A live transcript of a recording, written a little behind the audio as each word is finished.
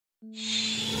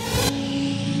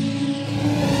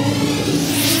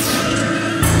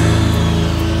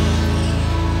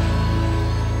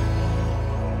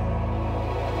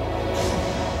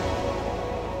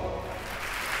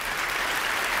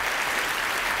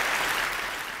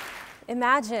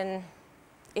Imagine,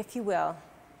 if you will,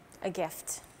 a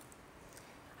gift.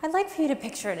 I'd like for you to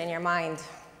picture it in your mind.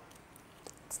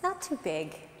 It's not too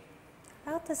big,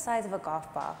 about the size of a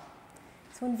golf ball.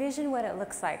 So envision what it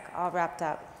looks like all wrapped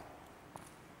up.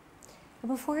 But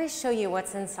before I show you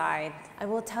what's inside, I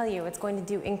will tell you it's going to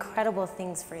do incredible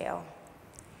things for you.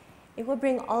 It will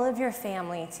bring all of your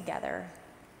family together.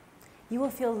 You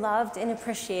will feel loved and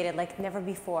appreciated like never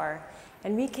before,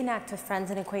 and reconnect with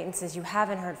friends and acquaintances you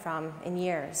haven't heard from in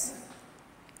years.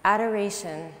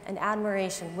 Adoration and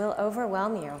admiration will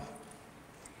overwhelm you.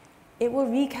 It will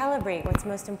recalibrate what's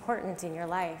most important in your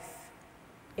life.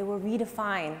 It will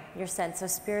redefine your sense of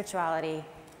spirituality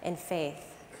and faith.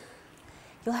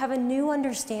 You'll have a new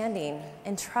understanding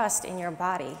and trust in your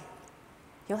body.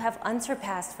 You'll have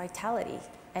unsurpassed vitality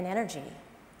and energy.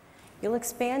 You'll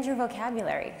expand your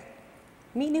vocabulary,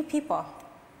 meet new people,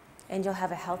 and you'll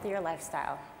have a healthier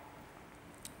lifestyle.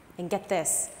 And get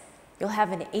this, you'll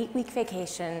have an 8-week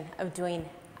vacation of doing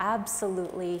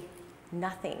absolutely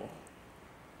nothing.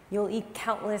 You'll eat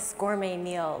countless gourmet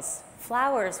meals.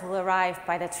 Flowers will arrive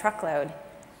by the truckload.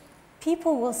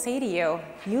 People will say to you,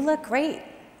 "You look great.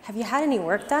 Have you had any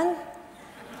work done?"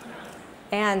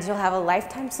 And you'll have a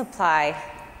lifetime supply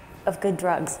of good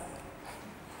drugs.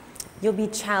 You'll be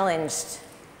challenged,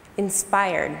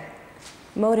 inspired,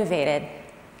 motivated,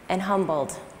 and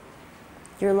humbled.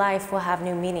 Your life will have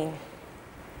new meaning.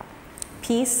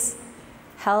 Peace,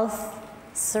 health,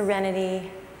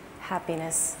 serenity,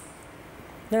 happiness,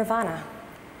 nirvana.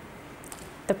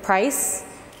 The price,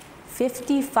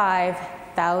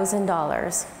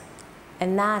 $55,000,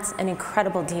 and that's an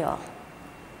incredible deal.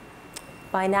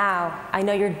 By now, I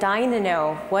know you're dying to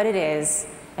know what it is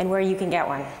and where you can get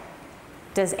one.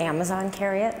 Does Amazon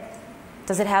carry it?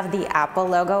 Does it have the Apple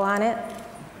logo on it?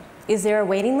 Is there a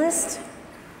waiting list?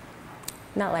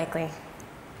 Not likely.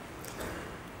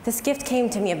 This gift came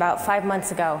to me about 5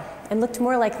 months ago and looked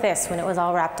more like this when it was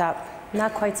all wrapped up.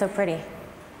 Not quite so pretty.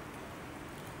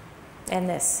 And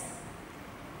this.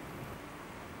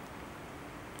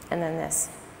 And then this.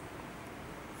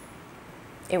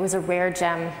 It was a rare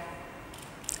gem,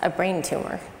 a brain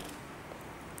tumor,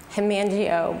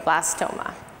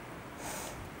 hemangioblastoma,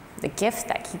 the gift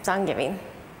that keeps on giving.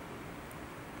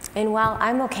 And while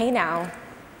I'm okay now,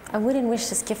 I wouldn't wish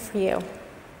this gift for you.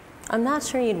 I'm not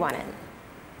sure you'd want it,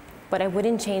 but I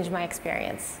wouldn't change my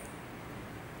experience.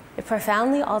 It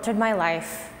profoundly altered my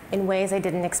life in ways I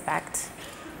didn't expect,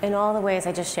 in all the ways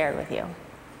I just shared with you.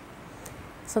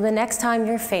 So the next time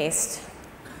you're faced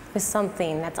with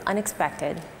something that's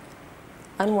unexpected,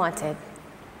 unwanted,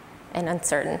 and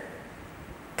uncertain,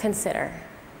 consider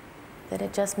that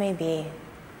it just may be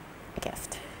a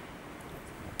gift.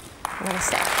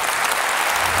 Namaste.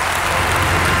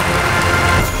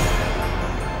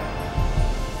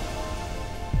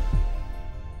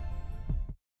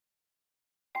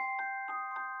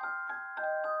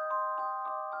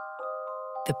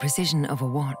 The precision of a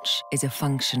watch is a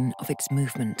function of its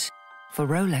movement. For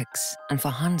Rolex and for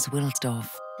Hans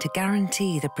Wilsdorf, to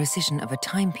guarantee the precision of a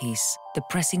timepiece, the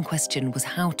pressing question was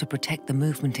how to protect the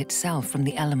movement itself from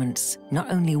the elements,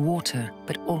 not only water,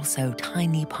 but also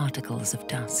tiny particles of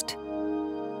dust.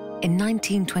 In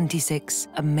 1926,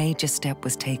 a major step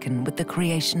was taken with the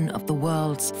creation of the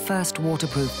world's first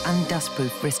waterproof and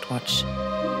dustproof wristwatch.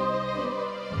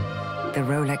 The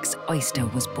Rolex Oyster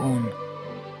was born.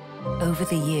 Over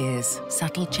the years,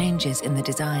 subtle changes in the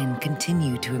design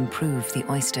continue to improve the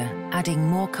Oyster, adding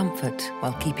more comfort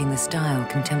while keeping the style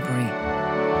contemporary.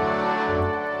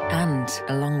 And,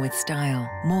 along with style,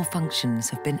 more functions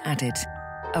have been added.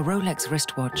 A Rolex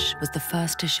wristwatch was the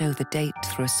first to show the date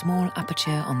through a small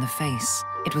aperture on the face.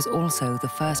 It was also the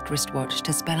first wristwatch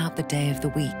to spell out the day of the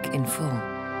week in full.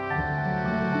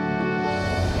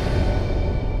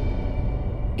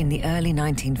 In the early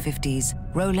 1950s,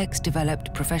 Rolex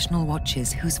developed professional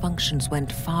watches whose functions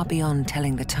went far beyond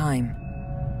telling the time.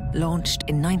 Launched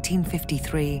in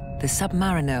 1953, the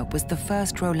Submariner was the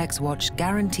first Rolex watch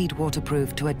guaranteed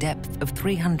waterproof to a depth of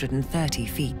 330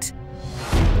 feet.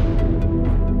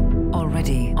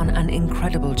 Already on an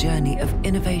incredible journey of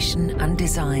innovation and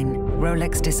design,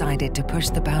 Rolex decided to push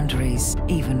the boundaries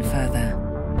even further.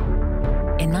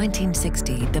 In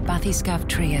 1960, the bathyscaphe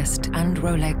Trieste and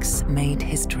Rolex made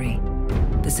history.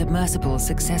 The submersible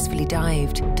successfully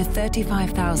dived to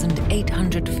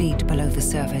 35,800 feet below the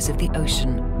surface of the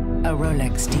ocean. A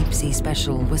Rolex Deep Sea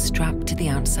Special was strapped to the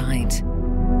outside.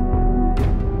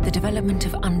 development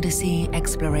of undersea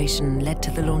exploration led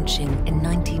to the launching in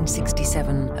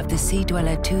 1967 of the Sea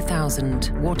Dweller 2000,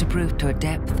 waterproof to a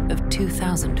depth of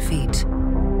 2,000 feet.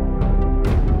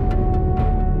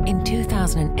 In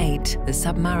 2008, the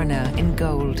Submariner in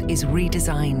gold is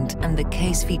redesigned, and the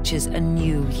case features a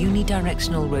new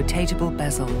unidirectional rotatable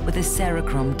bezel with a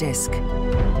Cerachrom disc.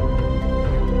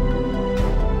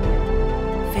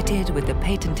 Fitted with the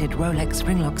patented Rolex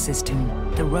ringlock system,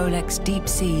 the Rolex Deep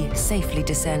Sea safely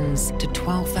descends to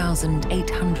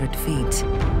 12,800 feet.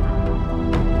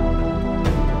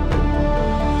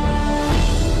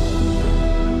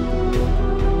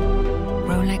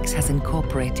 Rolex has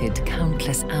incorporated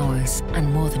countless hours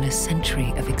and more than a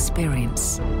century of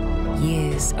experience,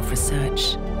 years of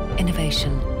research,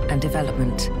 innovation, and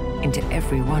development into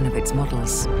every one of its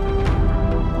models.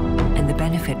 And the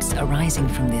benefits arising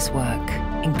from this work,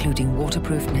 including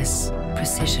waterproofness,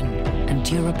 precision, and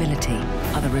durability,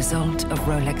 are the result of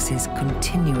Rolex's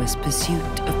continuous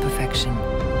pursuit of perfection.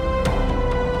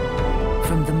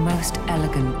 From the most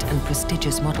elegant and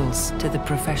prestigious models to the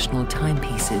professional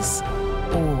timepieces,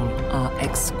 all are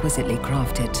exquisitely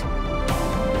crafted.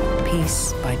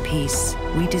 Piece by piece,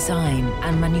 we design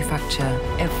and manufacture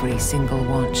every single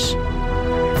watch.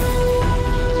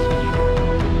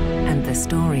 And the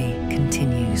story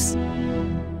continues.